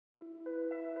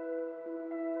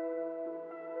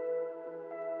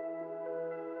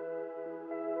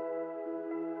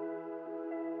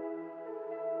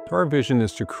Our vision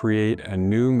is to create a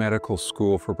new medical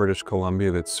school for British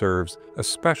Columbia that serves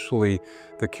especially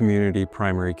the community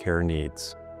primary care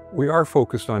needs. We are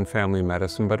focused on family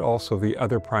medicine, but also the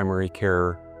other primary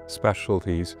care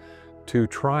specialties to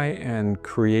try and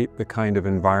create the kind of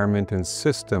environment and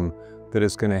system that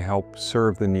is going to help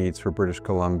serve the needs for British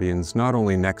Columbians, not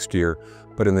only next year,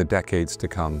 but in the decades to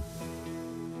come.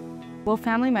 Well,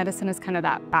 family medicine is kind of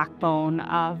that backbone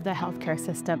of the healthcare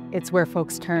system. It's where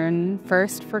folks turn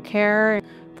first for care,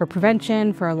 for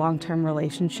prevention, for a long-term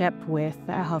relationship with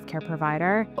a healthcare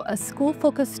provider. A school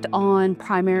focused on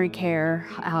primary care,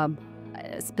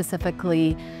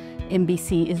 specifically in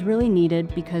BC, is really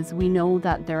needed because we know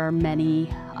that there are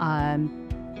many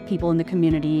people in the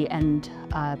community and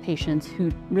patients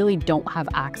who really don't have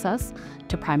access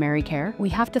to primary care. We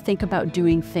have to think about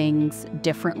doing things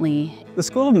differently. The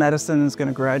School of Medicine is going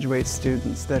to graduate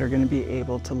students that are going to be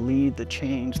able to lead the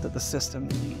change that the system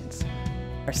needs.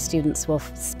 Our students will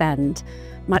spend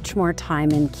much more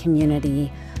time in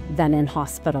community than in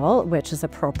hospital, which is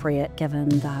appropriate given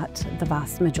that the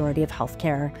vast majority of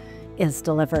healthcare is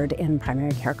delivered in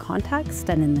primary care context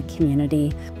and in the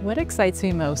community. What excites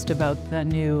me most about the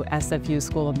new SFU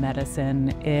School of Medicine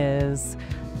is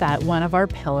that one of our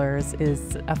pillars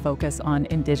is a focus on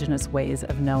Indigenous ways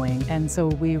of knowing. And so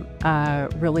we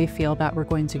really feel that we're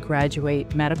going to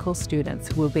graduate medical students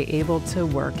who will be able to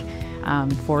work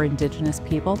for Indigenous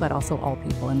people, but also all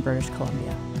people in British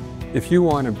Columbia. If you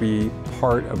want to be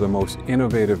part of the most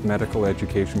innovative medical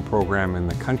education program in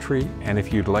the country, and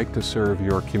if you'd like to serve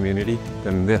your community,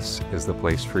 then this is the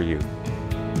place for you.